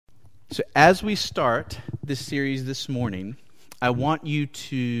So as we start this series this morning, I want you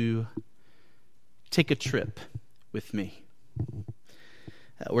to take a trip with me.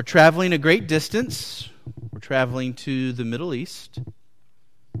 We're traveling a great distance. We're traveling to the Middle East.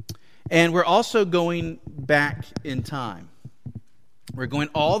 And we're also going back in time. We're going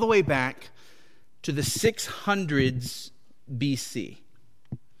all the way back to the 600s BC.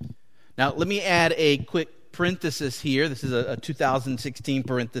 Now, let me add a quick parenthesis here. This is a 2016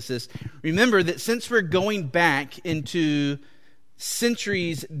 parenthesis. Remember that since we're going back into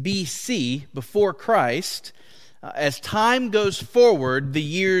centuries BC, before Christ, as time goes forward, the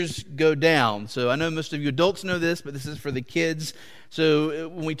years go down. So I know most of you adults know this, but this is for the kids. So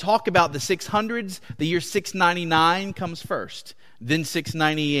when we talk about the 600s, the year 699 comes first, then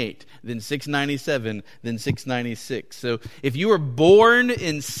 698, then 697, then 696. So if you were born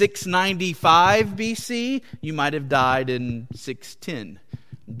in 695 BC, you might have died in 610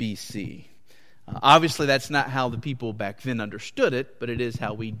 BC. Obviously, that's not how the people back then understood it, but it is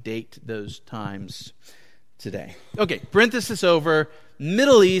how we date those times today. Okay, parenthesis over,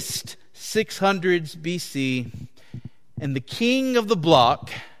 Middle East, 600s BC, and the king of the block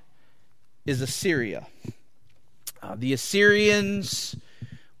is Assyria. The Assyrians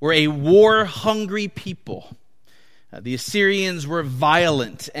were a war-hungry people. The Assyrians were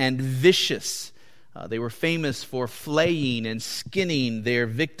violent and vicious. They were famous for flaying and skinning their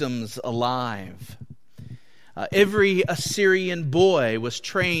victims alive. Every Assyrian boy was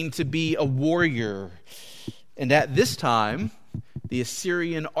trained to be a warrior. And at this time, the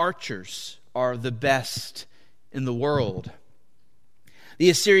Assyrian archers are the best in the world. The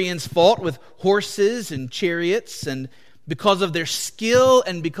Assyrians fought with horses and chariots, and because of their skill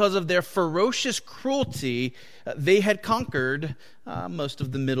and because of their ferocious cruelty, they had conquered most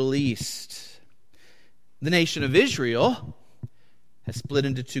of the Middle East. The nation of Israel has split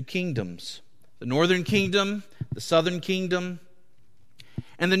into two kingdoms: the northern kingdom, the southern kingdom.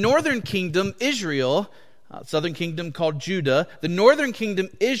 And the northern kingdom, Israel, southern kingdom called Judah, the northern kingdom,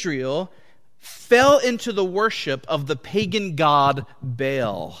 Israel, fell into the worship of the pagan god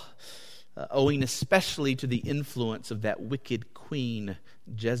Baal, owing especially to the influence of that wicked queen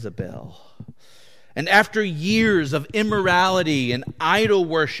Jezebel. And after years of immorality and idol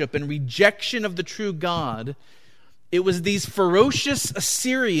worship and rejection of the true God, it was these ferocious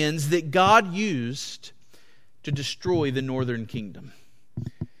Assyrians that God used to destroy the northern kingdom.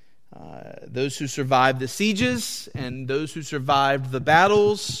 Those who survived the sieges and those who survived the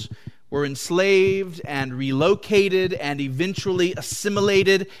battles were enslaved and relocated and eventually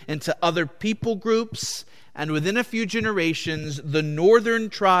assimilated into other people groups. And within a few generations, the northern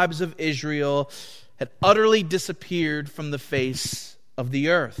tribes of Israel had utterly disappeared from the face of the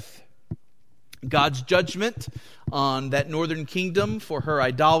earth. God's judgment on that northern kingdom for her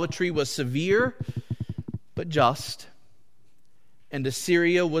idolatry was severe, but just. And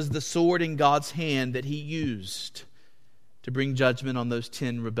Assyria was the sword in God's hand that he used to bring judgment on those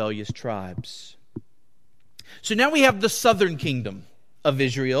 10 rebellious tribes. So now we have the southern kingdom of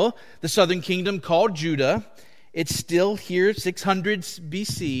Israel, the southern kingdom called Judah. It's still here, 600s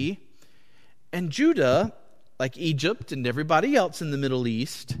BC. And Judah, like Egypt and everybody else in the Middle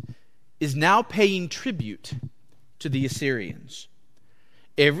East, is now paying tribute to the Assyrians.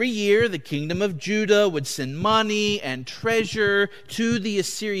 Every year, the kingdom of Judah would send money and treasure to the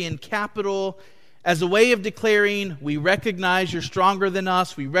Assyrian capital as a way of declaring, we recognize you're stronger than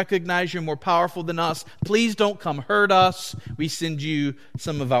us. We recognize you're more powerful than us. Please don't come hurt us. We send you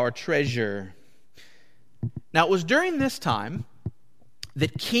some of our treasure. Now, it was during this time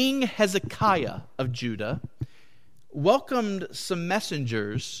that King Hezekiah of Judah welcomed some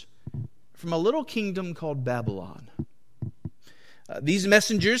messengers from a little kingdom called Babylon. These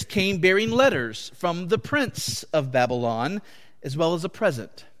messengers came bearing letters from the prince of Babylon, as well as a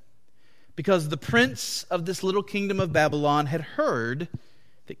present, because the prince of this little kingdom of Babylon had heard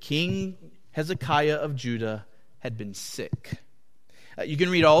that King Hezekiah of Judah had been sick. You can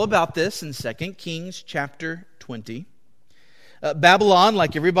read all about this in 2 Kings chapter 20. Babylon,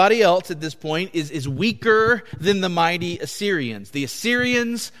 like everybody else at this point, is weaker than the mighty Assyrians. The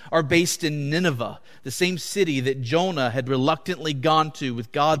Assyrians are based in Nineveh, the same city that Jonah had reluctantly gone to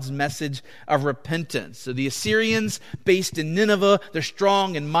with God's message of repentance. So the Assyrians, based in Nineveh, they're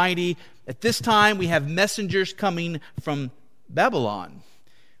strong and mighty. At this time, we have messengers coming from Babylon,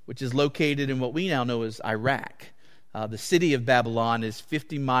 which is located in what we now know as Iraq. The city of Babylon is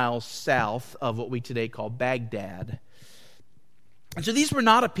 50 miles south of what we today call Baghdad. And so these were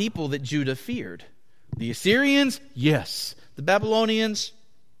not a people that Judah feared. The Assyrians, yes. The Babylonians,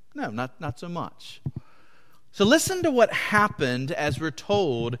 no, not so much. So listen to what happened as we're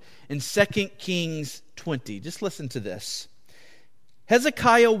told in 2 Kings 20. Just listen to this.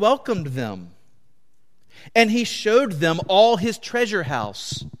 Hezekiah welcomed them, and he showed them all his treasure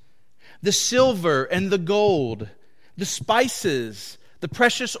house, the silver and the gold, the spices, the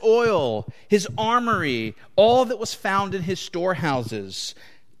precious oil, his armory, all that was found in his storehouses.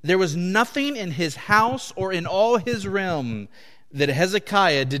 There was nothing in his house or in all his realm that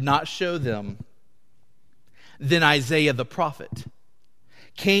Hezekiah did not show them. Then Isaiah the prophet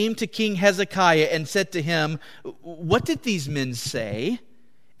came to King Hezekiah and said to him, "What did these men say?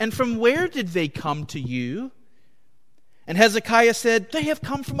 And from where did they come to you?" And Hezekiah said, "They have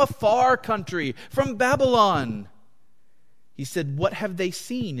come from a far country, from Babylon." He said, "What have they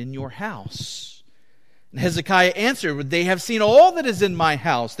seen in your house?" And Hezekiah answered, "They have seen all that is in my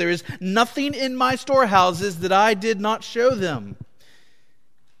house. There is nothing in my storehouses that I did not show them."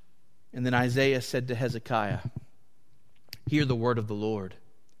 And then Isaiah said to Hezekiah, "Hear the word of the Lord.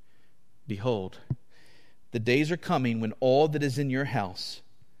 Behold, the days are coming when all that is in your house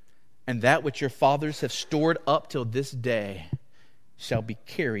and that which your fathers have stored up till this day shall be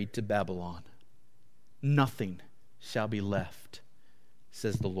carried to Babylon. Nothing shall be left,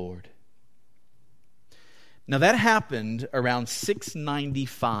 says the Lord." Now that happened around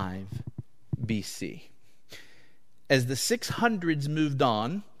 695 BC. As the 600s moved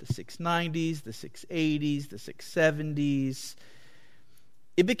on, the 690s, the 680s, the 670s,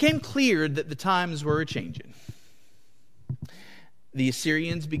 it became clear that the times were changing. The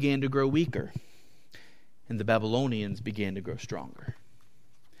Assyrians began to grow weaker, and the Babylonians began to grow stronger.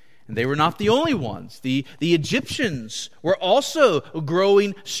 And they were not the only ones. The Egyptians were also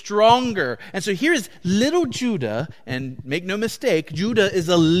growing stronger. And so here is little Judah, and make no mistake, Judah is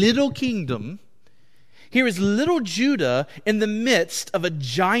a little kingdom. Here is little Judah in the midst of a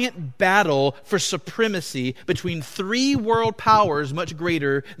giant battle for supremacy between three world powers much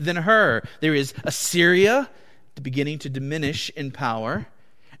greater than her. There is Assyria, beginning to diminish in power.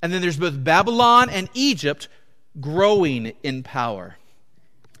 And then there's both Babylon and Egypt growing in power.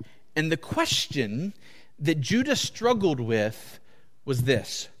 And the question that Judah struggled with was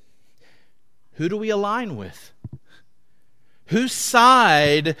this: who do we align with? Whose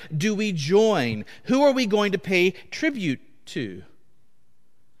side do we join? Who are we going to pay tribute to?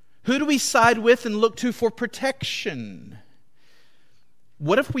 Who do we side with and look to for protection?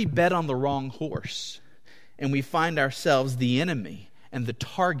 What if we bet on the wrong horse and we find ourselves the enemy and the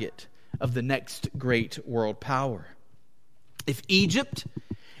target of the next great world power? If Egypt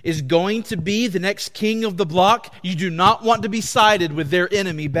is going to be the next king of the block, you do not want to be sided with their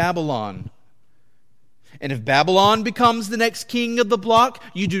enemy, Babylon. And if Babylon becomes the next king of the block,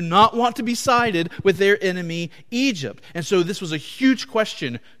 you do not want to be sided with their enemy, Egypt. And so this was a huge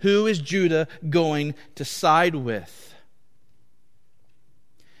question. Who is Judah going to side with?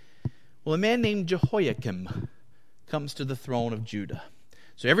 Well, a man named Jehoiakim comes to the throne of Judah.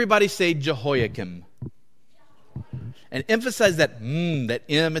 So everybody say Jehoiakim. And emphasize that that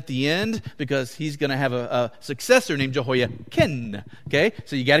M at the end, because he's going to have a successor named Jehoiakim. Okay?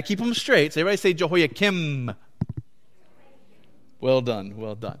 So you got to keep them straight. So everybody say Jehoiakim. Well done,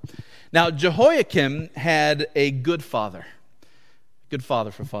 well done. Now, Jehoiakim had a good father. Good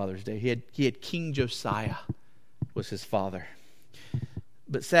father for Father's Day. He had King Josiah was his father.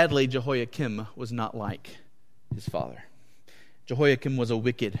 But sadly, Jehoiakim was not like his father. Jehoiakim was a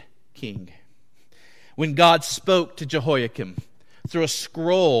wicked king. When God spoke to Jehoiakim through a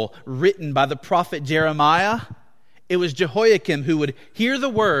scroll written by the prophet Jeremiah, it was Jehoiakim who would hear the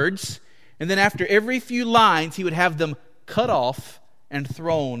words, and then after every few lines, he would have them cut off and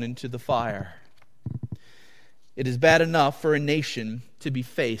thrown into the fire. It is bad enough for a nation to be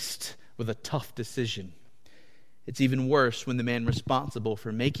faced with a tough decision. It's even worse when the man responsible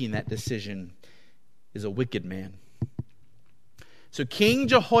for making that decision is a wicked man. So King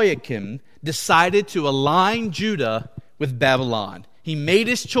Jehoiakim decided to align Judah with Babylon. He made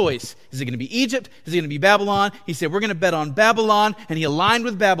his choice. Is it going to be Egypt? Is it going to be Babylon? He said, we're going to bet on Babylon, and he aligned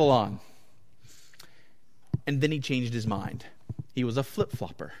with Babylon. And then he changed his mind. He was a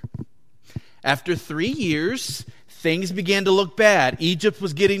flip-flopper. After 3 years, things began to look bad. Egypt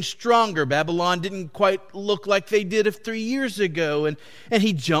was getting stronger. Babylon didn't quite look like they did 3 years ago, and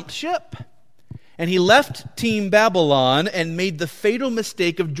he jumped ship. And he left Team Babylon and made the fatal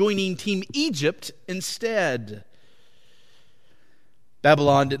mistake of joining Team Egypt instead.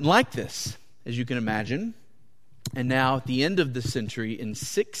 Babylon didn't like this, as you can imagine. And now, at the end of the century, in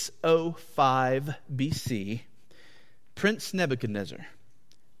 605 BC, Prince Nebuchadnezzar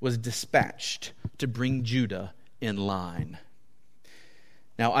was dispatched to bring Judah in line.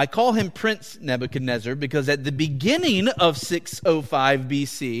 Now, I call him Prince Nebuchadnezzar because at the beginning of 605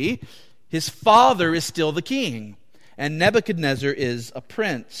 BC, his father is still the king, and Nebuchadnezzar is a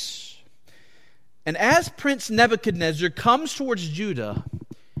prince. And as Prince Nebuchadnezzar comes towards Judah,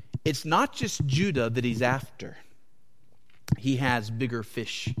 it's not just Judah that he's after. He has bigger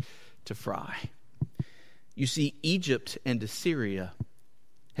fish to fry. You see, Egypt and Assyria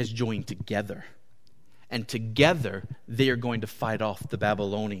has joined together. And together, they are going to fight off the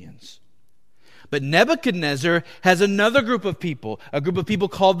Babylonians. But Nebuchadnezzar has another group of people, a group of people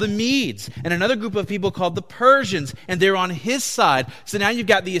called the Medes, and another group of people called the Persians, and they're on his side. So now you've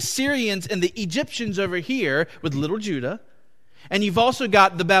got the Assyrians and the Egyptians over here with little Judah, and you've also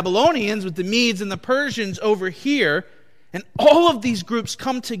got the Babylonians with the Medes and the Persians over here, and all of these groups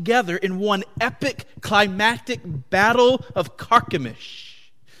come together in one epic, climactic battle of Carchemish.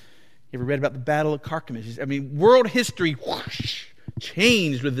 You ever read about the Battle of Carchemish? I mean, world history whoosh,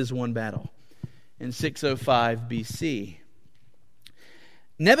 changed with this one battle in 605 BC.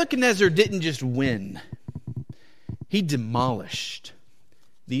 Nebuchadnezzar didn't just win. He demolished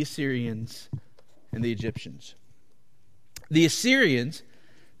the Assyrians and the Egyptians. The Assyrians,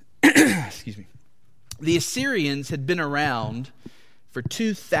 the Assyrians had been around for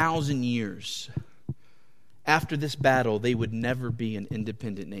 2,000 years. After this battle, they would never be an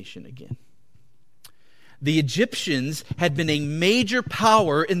independent nation again. The Egyptians had been a major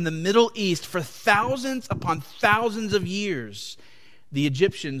power in the Middle East for thousands upon thousands of years. The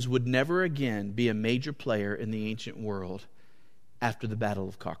Egyptians would never again be a major player in the ancient world after the Battle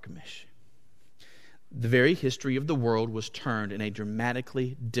of Carchemish. The very history of the world was turned in a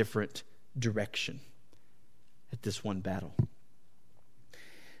dramatically different direction at this one battle.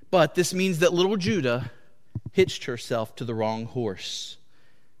 But this means that little Judah hitched herself to the wrong horse.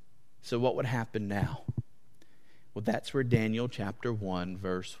 So what would happen now? Well, that's where Daniel chapter 1,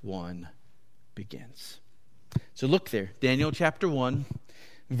 verse 1 begins. So look there, Daniel chapter 1,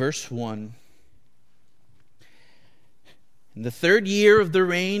 verse 1. In the 3rd year of the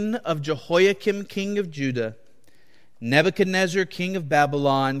reign of Jehoiakim, king of Judah, Nebuchadnezzar, king of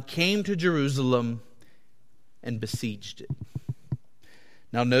Babylon, came to Jerusalem and besieged it.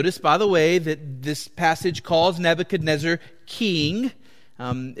 Now notice, by the way, that this passage calls Nebuchadnezzar king.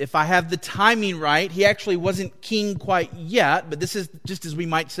 If I have the timing right, he actually wasn't king quite yet, but this is just as we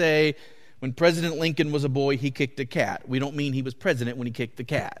might say, when President Lincoln was a boy, he kicked a cat. We don't mean he was president when he kicked the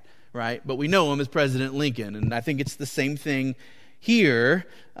cat, right? But we know him as President Lincoln, and I think it's the same thing here.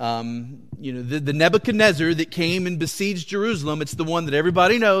 The Nebuchadnezzar that came and besieged Jerusalem, it's the one that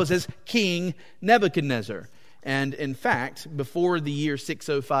everybody knows as King Nebuchadnezzar. And in fact, before the year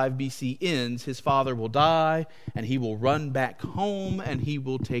 605 BC ends, his father will die, and he will run back home, and he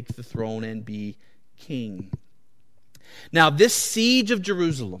will take the throne and be king. Now, this siege of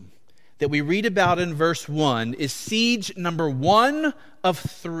Jerusalem that we read about in verse 1 is siege number 1 of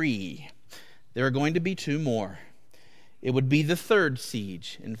 3. There are going to be 2 more. It would be the 3rd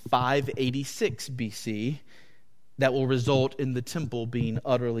siege in 586 BC that will result in the temple being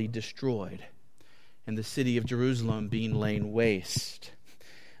utterly destroyed and the city of Jerusalem being laid waste.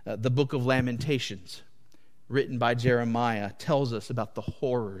 The book of Lamentations, written by Jeremiah, tells us about the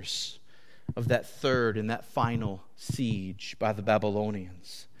horrors of that 3rd and that final siege by the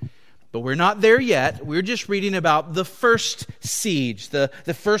Babylonians. But we're not there yet. We're just reading about the first siege, the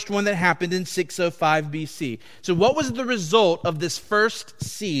first one that happened in 605 BC. So what was the result of this first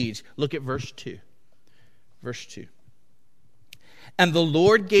siege? Look at verse 2. Verse 2. And the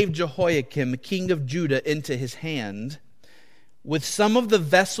Lord gave Jehoiakim, king of Judah, into his hand with some of the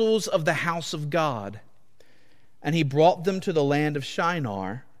vessels of the house of God. And he brought them to the land of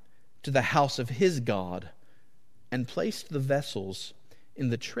Shinar, to the house of his God, and placed the vessels in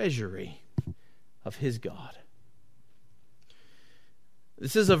the treasury of his God.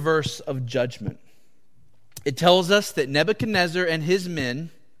 This is a verse of judgment. It tells us that Nebuchadnezzar and his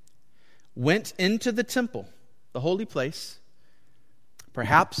men went into the temple, the holy place,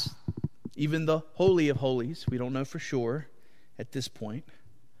 perhaps even the Holy of Holies. We don't know for sure at this point.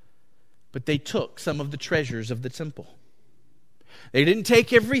 But they took some of the treasures of the temple. They didn't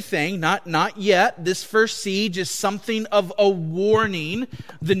take everything, not yet. This first siege is something of a warning.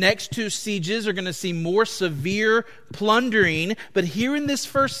 The next 2 sieges are going to see more severe plundering. But here in this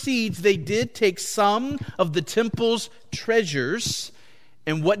first siege, they did take some of the temple's treasures.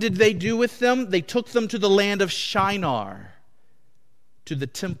 And what did they do with them? They took them to the land of Shinar, to the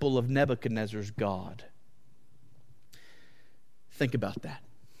temple of Nebuchadnezzar's God. Think about that.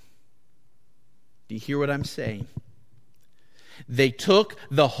 Do you hear what I'm saying? They took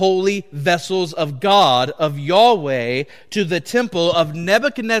the holy vessels of God, of Yahweh, to the temple of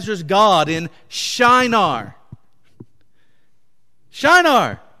Nebuchadnezzar's God in Shinar.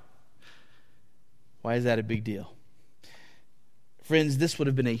 Shinar! Why is that a big deal? Friends, this would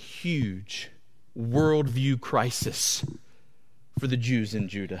have been a huge worldview crisis for the Jews in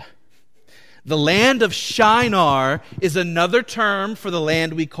Judah. The land of Shinar is another term for the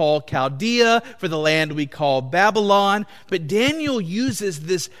land we call Chaldea, for the land we call Babylon. But Daniel uses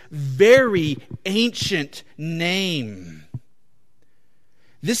this very ancient name.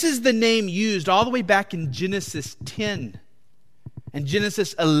 This is the name used all the way back in Genesis 10 and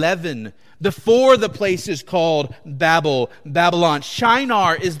Genesis 11, before the place is called Babylon.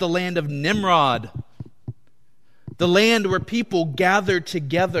 Shinar is the land of Nimrod, the land where people gathered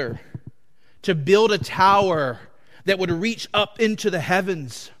together to build a tower that would reach up into the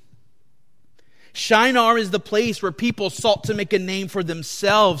heavens. Shinar is the place where people sought to make a name for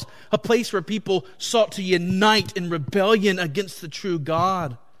themselves, a place where people sought to unite in rebellion against the true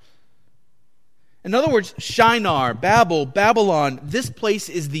God. In other words, Shinar, Babylon, this place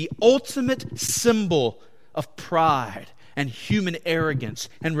is the ultimate symbol of pride and human arrogance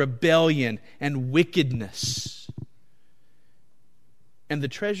and rebellion and wickedness. And the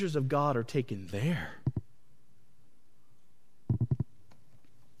treasures of God are taken there.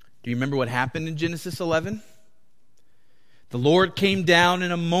 Do you remember what happened in Genesis 11? The Lord came down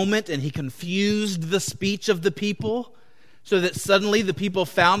in a moment and he confused the speech of the people so that suddenly the people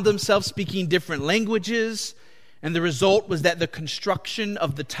found themselves speaking different languages. And the result was that the construction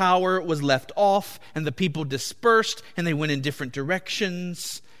of the tower was left off and the people dispersed and they went in different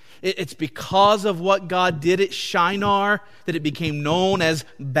directions. It's because of what God did at Shinar that it became known as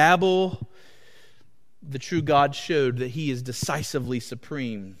Babel. The true God showed that he is decisively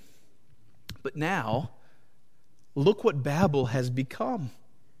supreme. But now, look what Babel has become.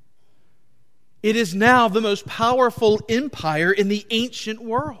 It is now the most powerful empire in the ancient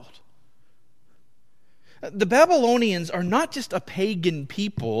world. The Babylonians are not just a pagan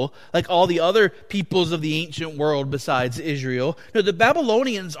people like all the other peoples of the ancient world besides Israel. No, the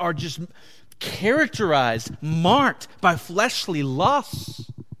Babylonians are just characterized, marked by fleshly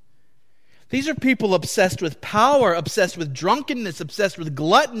lusts. These are people obsessed with power, obsessed with drunkenness, obsessed with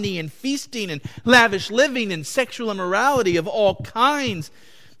gluttony and feasting and lavish living and sexual immorality of all kinds.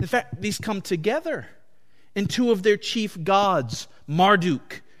 In fact, these come together in two of their chief gods,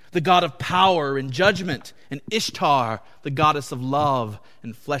 Marduk, the god of power and judgment, and Ishtar, the goddess of love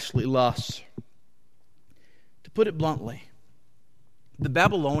and fleshly lust. To put it bluntly, the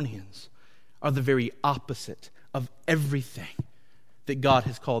Babylonians are the very opposite of everything that God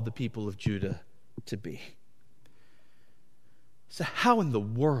has called the people of Judah to be. So how in the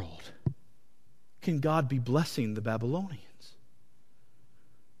world can God be blessing the Babylonians?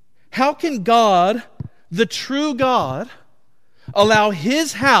 How can God, the true God, allow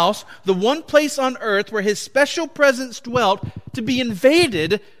his house, the one place on earth where his special presence dwelt, to be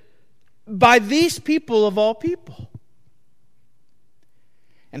invaded by these people of all people?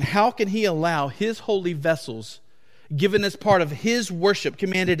 And how can he allow his holy vessels, given as part of his worship,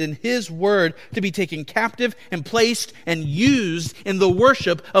 commanded in his word, to be taken captive and placed and used in the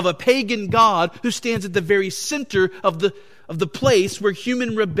worship of a pagan god who stands at the very center of the place where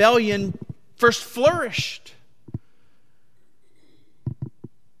human rebellion first flourished?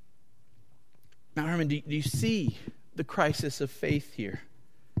 Now, Herman, do you see the crisis of faith here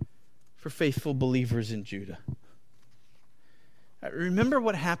for faithful believers in Judah? Remember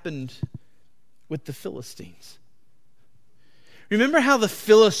what happened with the Philistines. Remember how the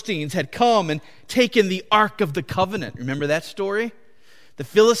Philistines had come and taken the Ark of the Covenant. Remember that story? The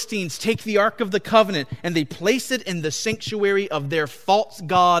Philistines take the Ark of the Covenant and they place it in the sanctuary of their false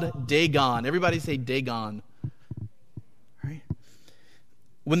god Dagon. Everybody say Dagon. Right?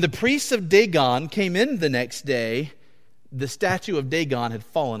 When the priests of Dagon came in the next day, the statue of Dagon had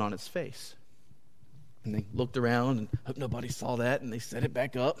fallen on its face. And they looked around and hope nobody saw that, and they set it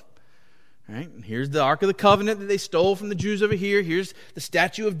back up. Right? And here's the Ark of the Covenant that they stole from the Jews over here. Here's the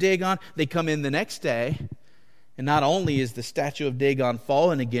statue of Dagon. They come in the next day, and not only is the statue of Dagon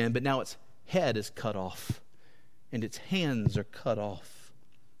fallen again, but now its head is cut off, and its hands are cut off.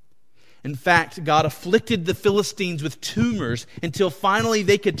 In fact, God afflicted the Philistines with tumors until finally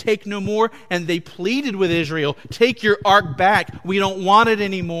they could take no more, and they pleaded with Israel, "Take your ark back. We don't want it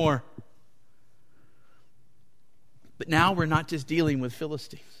anymore." But now we're not just dealing with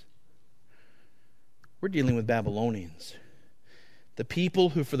Philistines. We're dealing with Babylonians, the people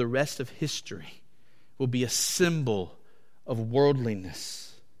who for the rest of history will be a symbol of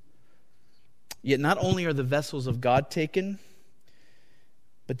worldliness. Yet not only are the vessels of God taken,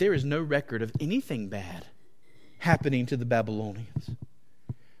 But there is no record of anything bad happening to the Babylonians.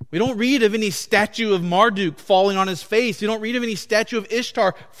 We don't read of any statue of Marduk falling on his face. We don't read of any statue of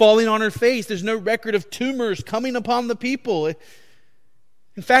Ishtar falling on her face. There's no record of tumors coming upon the people.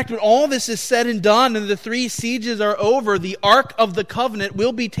 In fact, when all this is said and done and the 3 sieges are over, the Ark of the Covenant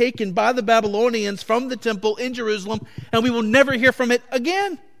will be taken by the Babylonians from the temple in Jerusalem, and we will never hear from it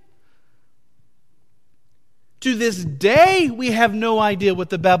again. To this day, we have no idea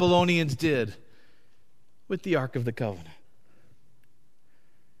what the Babylonians did with the Ark of the Covenant.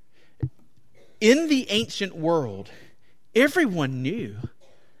 In the ancient world, everyone knew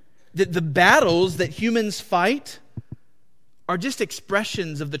that the battles that humans fight are just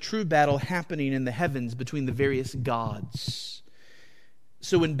expressions of the true battle happening in the heavens between the various gods.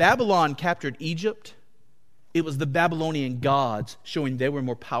 So when Babylon captured Egypt, it was the Babylonian gods showing they were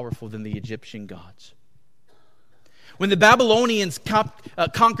more powerful than the Egyptian gods. When the Babylonians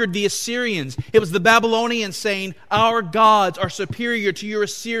conquered the Assyrians, it was the Babylonians saying, our gods are superior to your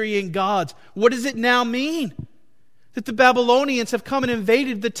Assyrian gods. What does it now mean? That the Babylonians have come and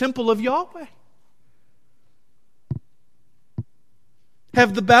invaded the temple of Yahweh.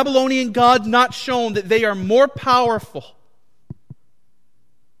 Have the Babylonian gods not shown that they are more powerful,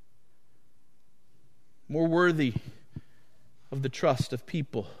 more worthy of the trust of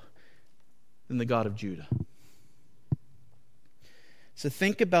people than the God of Judah? So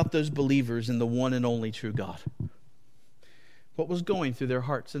think about those believers in the one and only true God. What was going through their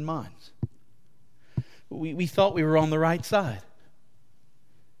hearts and minds? We thought we were on the right side.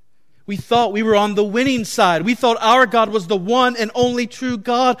 We thought we were on the winning side. We thought our God was the one and only true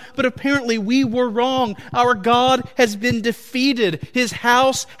God, but apparently we were wrong. Our God has been defeated. His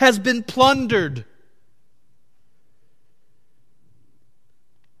house has been plundered.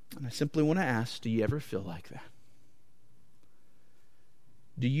 And I simply want to ask, do you ever feel like that?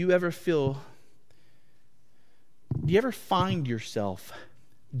 Do you ever find yourself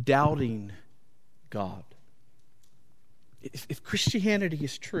doubting God? If Christianity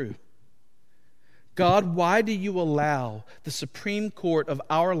is true, God, why do you allow the Supreme Court of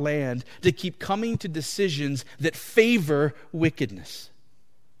our land to keep coming to decisions that favor wickedness?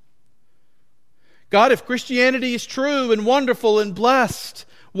 God, if Christianity is true and wonderful and blessed,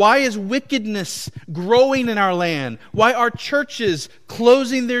 why is wickedness growing in our land? Why are churches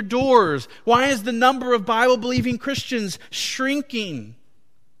closing their doors? Why is the number of Bible-believing Christians shrinking?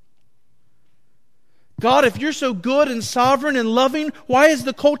 God, if you're so good and sovereign and loving, why is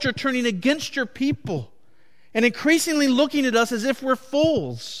the culture turning against your people and increasingly looking at us as if we're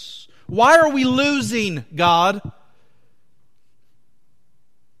fools? Why are we losing, God?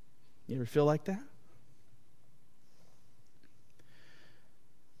 You ever feel like that?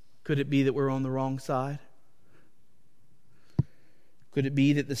 Could it be that we're on the wrong side? Could it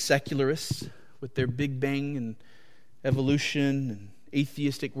be that the secularists, with their Big Bang and evolution and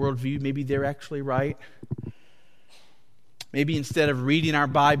atheistic worldview, maybe they're actually right? Maybe instead of reading our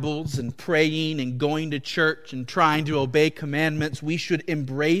Bibles and praying and going to church and trying to obey commandments, we should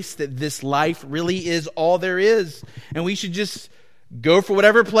embrace that this life really is all there is. And we should just go for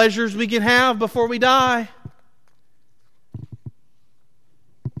whatever pleasures we can have before we die.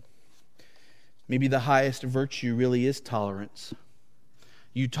 Maybe the highest virtue really is tolerance.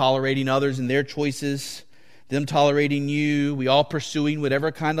 You tolerating others and their choices, them tolerating you, we all pursuing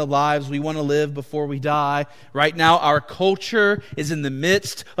whatever kind of lives we want to live before we die. Right now, our culture is in the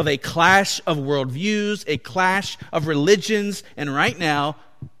midst of a clash of worldviews, a clash of religions, and right now,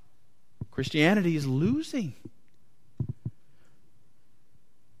 Christianity is losing.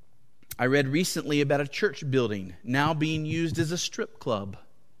 I read recently about a church building now being used as a strip club.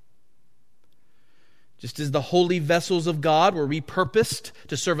 Just as the holy vessels of God were repurposed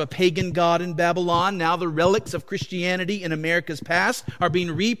to serve a pagan god in Babylon, now the relics of Christianity in America's past are being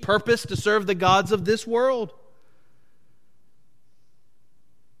repurposed to serve the gods of this world.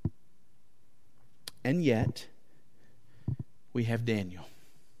 And yet, we have Daniel,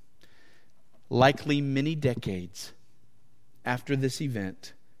 likely many decades after this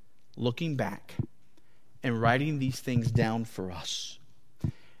event, looking back and writing these things down for us.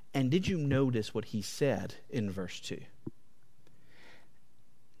 And did you notice what he said in verse 2?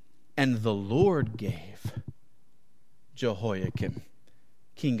 And the Lord gave Jehoiakim,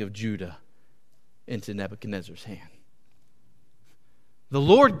 king of Judah, into Nebuchadnezzar's hand. The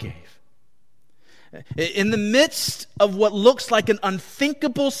Lord gave. In the midst of what looks like an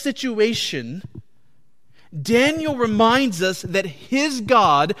unthinkable situation, Daniel reminds us that his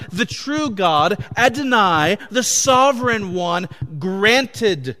God, the true God, Adonai, the sovereign one,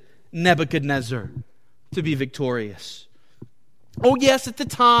 granted Nebuchadnezzar to be victorious. Oh yes, at the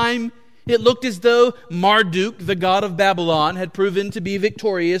time, it looked as though Marduk, the god of Babylon, had proven to be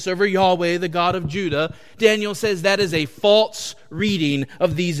victorious over Yahweh, the God of Judah. Daniel says that is a false reading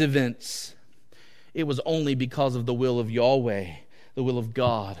of these events. It was only because of the will of Yahweh, the will of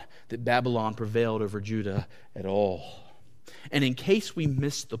God, that Babylon prevailed over Judah at all. And in case we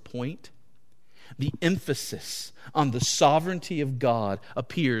missed the point, the emphasis on the sovereignty of God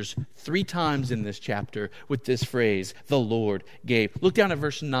appears 3 times in this chapter with this phrase, the Lord gave. Look down at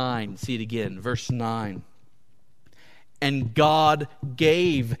verse 9, see it again, verse 9. And God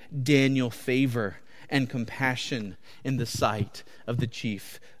gave Daniel favor and compassion in the sight of the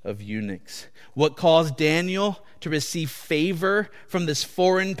chief of eunuchs. What caused Daniel to receive favor from this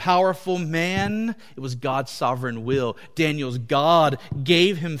foreign powerful man? It was God's sovereign will. Daniel's God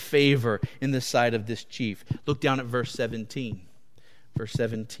gave him favor in the sight of this chief. Look down at verse 17. Verse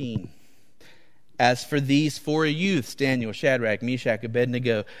 17. As for these 4 youths, Daniel, Shadrach, Meshach,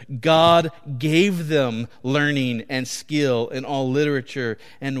 Abednego, God gave them learning and skill in all literature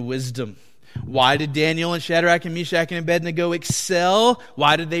and wisdom. Why did Daniel and Shadrach and Meshach and Abednego excel?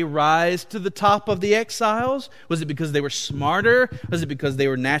 Why did they rise to the top of the exiles? Was it because they were smarter? Was it because they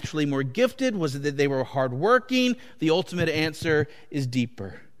were naturally more gifted? Was it that they were hardworking? The ultimate answer is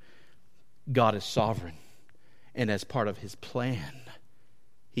deeper. God is sovereign. And as part of His plan,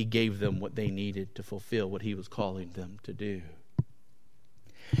 He gave them what they needed to fulfill what He was calling them to do.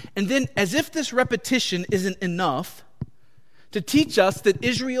 And then, as if this repetition isn't enough, to teach us that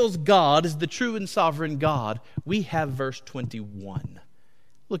Israel's God is the true and sovereign God, we have verse 21.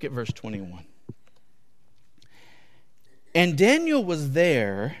 Look at verse 21. And Daniel was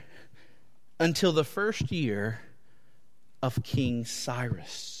there until the first year of King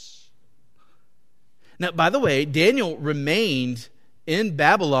Cyrus. Now, by the way, Daniel remained in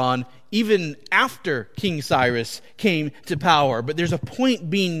Babylon even after King Cyrus came to power. But there's a point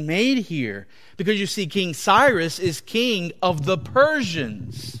being made here, because you see, King Cyrus is king of the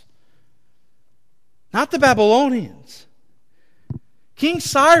Persians, not the Babylonians. King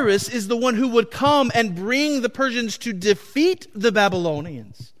Cyrus is the one who would come and bring the Persians to defeat the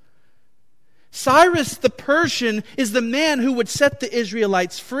Babylonians. Cyrus the Persian is the man who would set the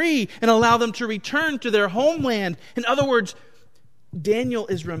Israelites free and allow them to return to their homeland. In other words, Daniel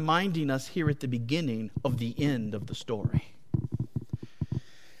is reminding us here at the beginning of the end of the story.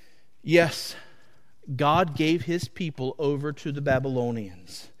 Yes, God gave His people over to the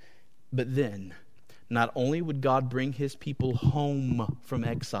Babylonians, but then not only would God bring His people home from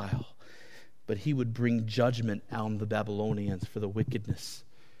exile, but He would bring judgment on the Babylonians for the wickedness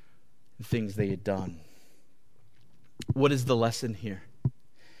and things they had done. What is the lesson here?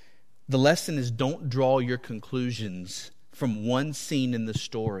 The lesson is, don't draw your conclusions from one scene in the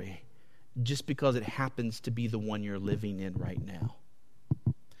story just because it happens to be the one you're living in right now.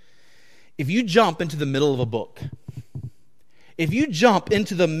 If you jump into the middle of a book, if you jump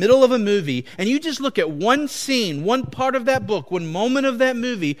into the middle of a movie and you just look at one scene, one part of that book, one moment of that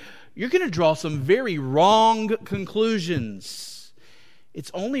movie, you're going to draw some very wrong conclusions.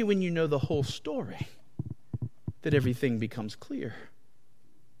 It's only when you know the whole story that everything becomes clear.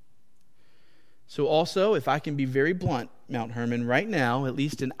 So also, if I can be very blunt, Mount Hermon, right now, at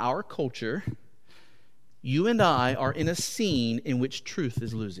least in our culture, you and I are in a scene in which truth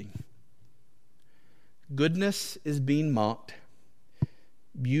is losing. Goodness is being mocked.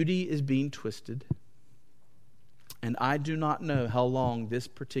 Beauty is being twisted. And I do not know how long this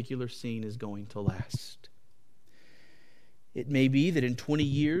particular scene is going to last. It may be that in 20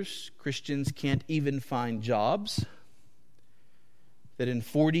 years, Christians can't even find jobs. That in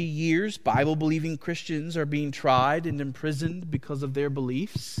 40 years, Bible-believing Christians are being tried and imprisoned because of their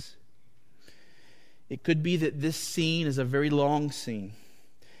beliefs. It could be that this scene is a very long scene.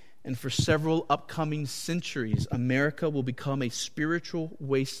 And for several upcoming centuries, America will become a spiritual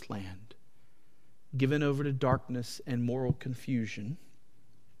wasteland, given over to darkness and moral confusion.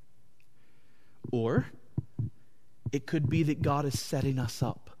 Or it could be that God is setting us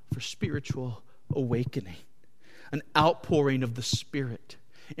up for spiritual awakening, an outpouring of the Spirit,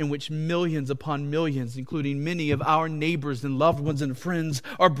 in which millions upon millions, including many of our neighbors and loved ones and friends,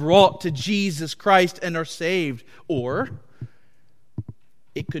 are brought to Jesus Christ and are saved. Or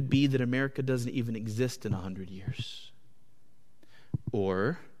it could be that America doesn't even exist in 100 years.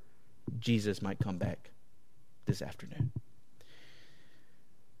 Or Jesus might come back this afternoon.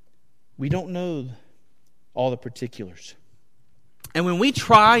 We don't know all the particulars. And when we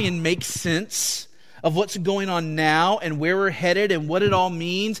try and make sense of what's going on now and where we're headed and what it all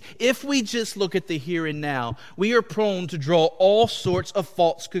means, if we just look at the here and now, we are prone to draw all sorts of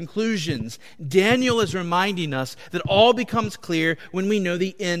false conclusions. Daniel is reminding us that all becomes clear when we know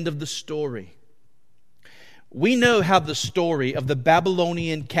the end of the story. We know how the story of the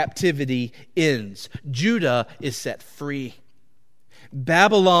Babylonian captivity ends. Judah is set free.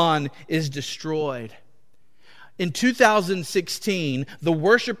 Babylon is destroyed. In 2016, the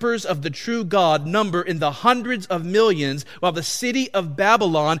worshipers of the true God number in the hundreds of millions, while the city of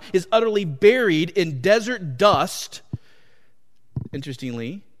Babylon is utterly buried in desert dust.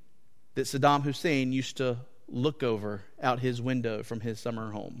 Interestingly, that Saddam Hussein used to look over out his window from his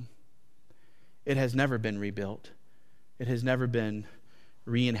summer home. It has never been rebuilt. It has never been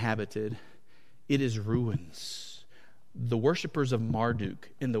re-inhabited. It is ruins. The worshipers of Marduk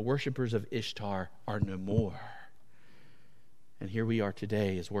and the worshipers of Ishtar are no more. And here we are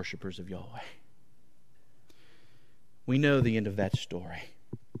today as worshipers of Yahweh. We know the end of that story.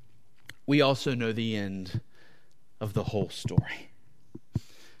 We also know the end of the whole story.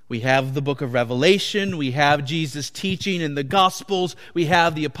 We have the book of Revelation. We have Jesus teaching in the Gospels. We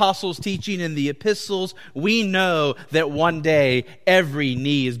have the apostles teaching in the epistles. We know that one day every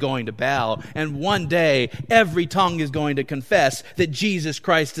knee is going to bow. And one day every tongue is going to confess that Jesus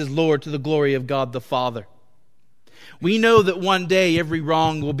Christ is Lord to the glory of God the Father. We know that one day every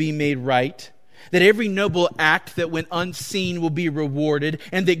wrong will be made right. That every noble act that went unseen will be rewarded,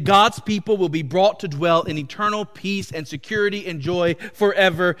 and that God's people will be brought to dwell in eternal peace and security and joy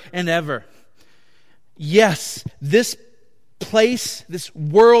forever and ever. Yes, this place, this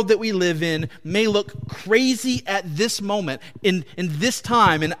world that we live in may look crazy at this moment, in this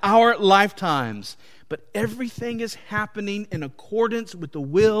time, in our lifetimes, but everything is happening in accordance with the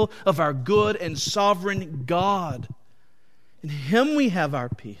will of our good and sovereign God. In Him we have our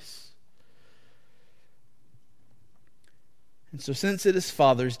peace. And so since it is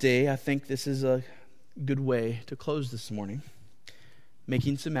Father's Day, I think this is a good way to close this morning,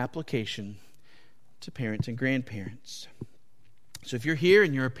 making some application to parents and grandparents. So if you're here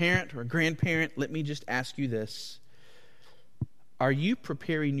and you're a parent or a grandparent, let me just ask you this. Are you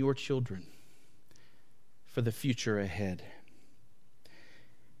preparing your children for the future ahead?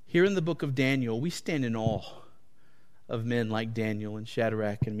 Here in the book of Daniel, we stand in awe of men like Daniel and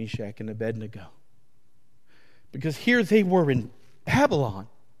Shadrach and Meshach and Abednego. Because here they were in Babylon.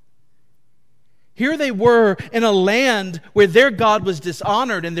 Here they were in a land where their God was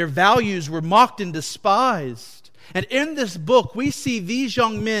dishonored and their values were mocked and despised. And in this book, we see these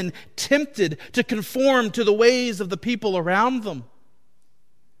young men tempted to conform to the ways of the people around them.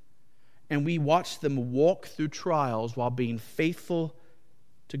 And we watch them walk through trials while being faithful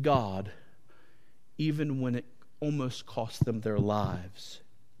to God, even when it almost cost them their lives.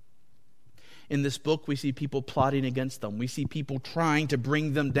 In this book, we see people plotting against them. We see people trying to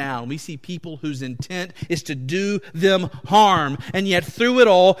bring them down. We see people whose intent is to do them harm. And yet through it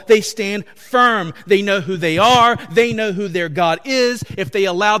all, they stand firm. They know who they are. They know who their God is. If they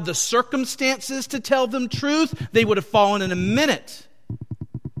allowed the circumstances to tell them truth, they would have fallen in a minute.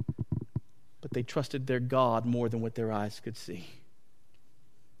 But they trusted their God more than what their eyes could see.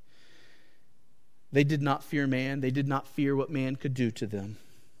 They did not fear man. They did not fear what man could do to them.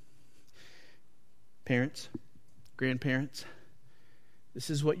 Parents, grandparents,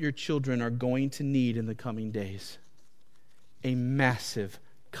 this is what your children are going to need in the coming days. A massive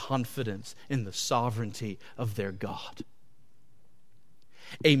confidence in the sovereignty of their God.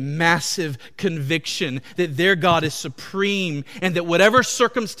 A massive conviction that their God is supreme and that whatever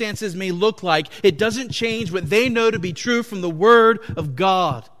circumstances may look like, it doesn't change what they know to be true from the Word of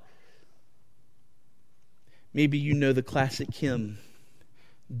God. Maybe you know the classic hymn,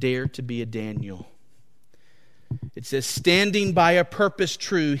 Dare to be a Daniel. It says, standing by a purpose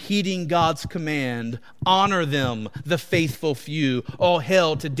true, heeding God's command, honor them, the faithful few. All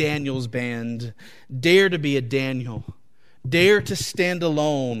hail to Daniel's band. Dare to be a Daniel. Dare to stand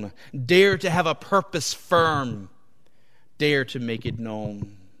alone. Dare to have a purpose firm. Dare to make it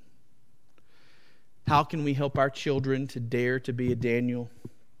known. How can we help our children to dare to be a Daniel?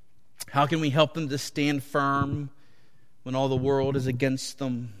 How can we help them to stand firm when all the world is against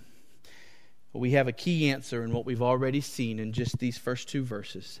them? Well, we have a key answer in what we've already seen in just these first two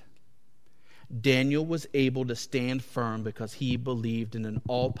verses. Daniel was able to stand firm because he believed in an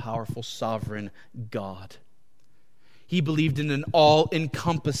all-powerful sovereign God. He believed in an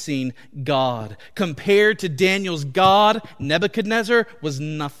all-encompassing God. Compared to Daniel's God, Nebuchadnezzar was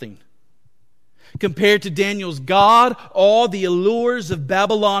nothing. Compared to Daniel's God, all the allures of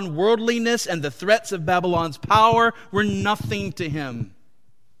Babylon worldliness and the threats of Babylon's power were nothing to him.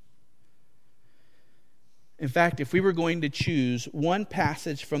 In fact, if we were going to choose one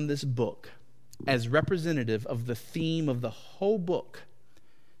passage from this book as representative of the theme of the whole book,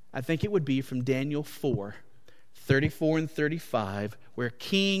 I think it would be from Daniel 4:34 and 35, where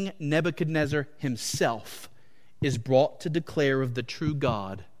King Nebuchadnezzar himself is brought to declare of the true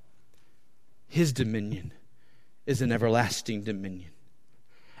God, his dominion is an everlasting dominion,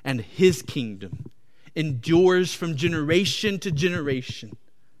 and his kingdom endures from generation to generation.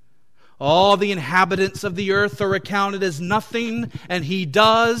 All the inhabitants of the earth are accounted as nothing, and he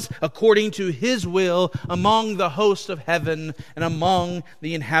does according to his will among the hosts of heaven and among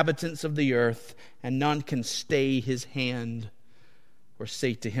the inhabitants of the earth, and none can stay his hand or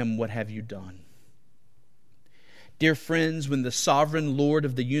say to him, "What have you done?" Dear friends, when the sovereign Lord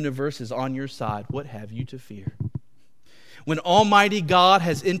of the universe is on your side, what have you to fear? When Almighty God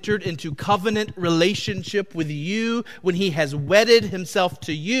has entered into covenant relationship with you, when he has wedded himself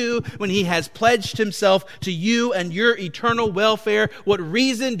to you, when he has pledged himself to you and your eternal welfare, what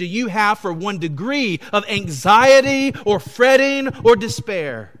reason do you have for one degree of anxiety or fretting or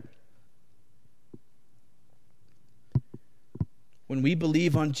despair? When we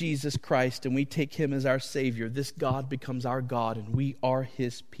believe on Jesus Christ and we take him as our Savior, this God becomes our God and we are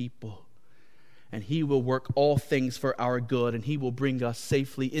his people. And he will work all things for our good, and he will bring us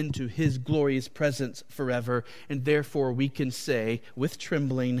safely into his glorious presence forever. And therefore we can say with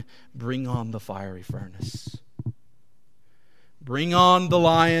trembling, bring on the fiery furnace. Bring on the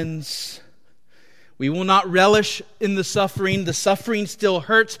lions. We will not relish in the suffering. The suffering still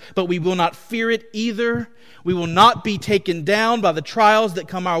hurts, but we will not fear it either. We will not be taken down by the trials that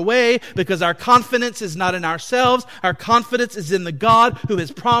come our way, because our confidence is not in ourselves. Our confidence is in the God who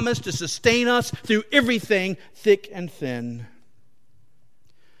has promised to sustain us through everything, thick and thin.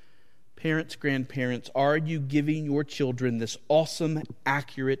 Parents, grandparents, are you giving your children this awesome,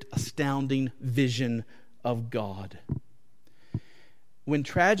 accurate, astounding vision of God? When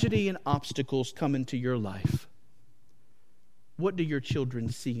tragedy and obstacles come into your life, what do your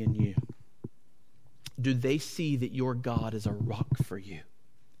children see in you? Do they see that your God is a rock for you?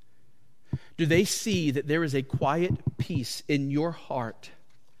 Do they see that there is a quiet peace in your heart,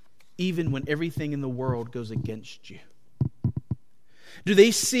 even when everything in the world goes against you? Do they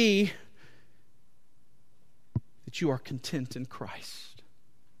see that you are content in Christ?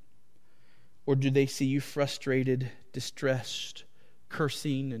 Or do they see you frustrated, distressed,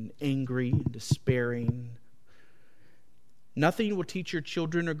 cursing and angry and despairing? Nothing will teach your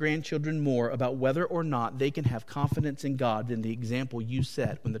children or grandchildren more about whether or not they can have confidence in God than the example you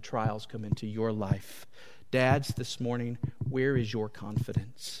set when the trials come into your life. Dads, this morning, where is your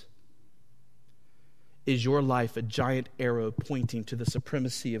confidence? Is your life a giant arrow pointing to the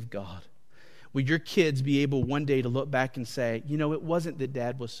supremacy of God? Will your kids be able one day to look back and say, you know, it wasn't that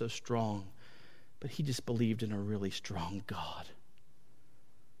Dad was so strong, but he just believed in a really strong God?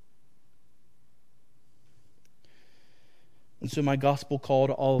 And so my gospel call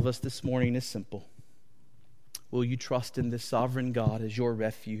to all of us this morning is simple. Will you trust in this sovereign God as your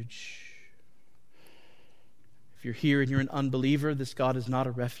refuge? If you're here and you're an unbeliever, this God is not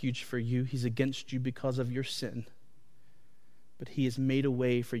a refuge for you. He's against you because of your sin. But he has made a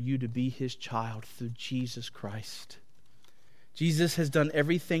way for you to be his child through Jesus Christ. Jesus has done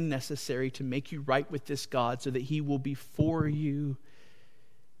everything necessary to make you right with this God so that he will be for you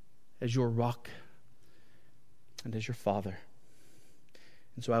as your rock and as your Father.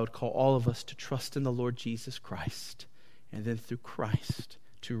 And so I would call all of us to trust in the Lord Jesus Christ, and then through Christ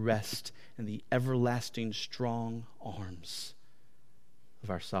to rest in the everlasting strong arms of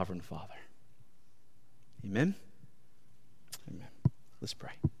our sovereign Father. Amen? Amen. Let's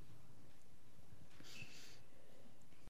pray.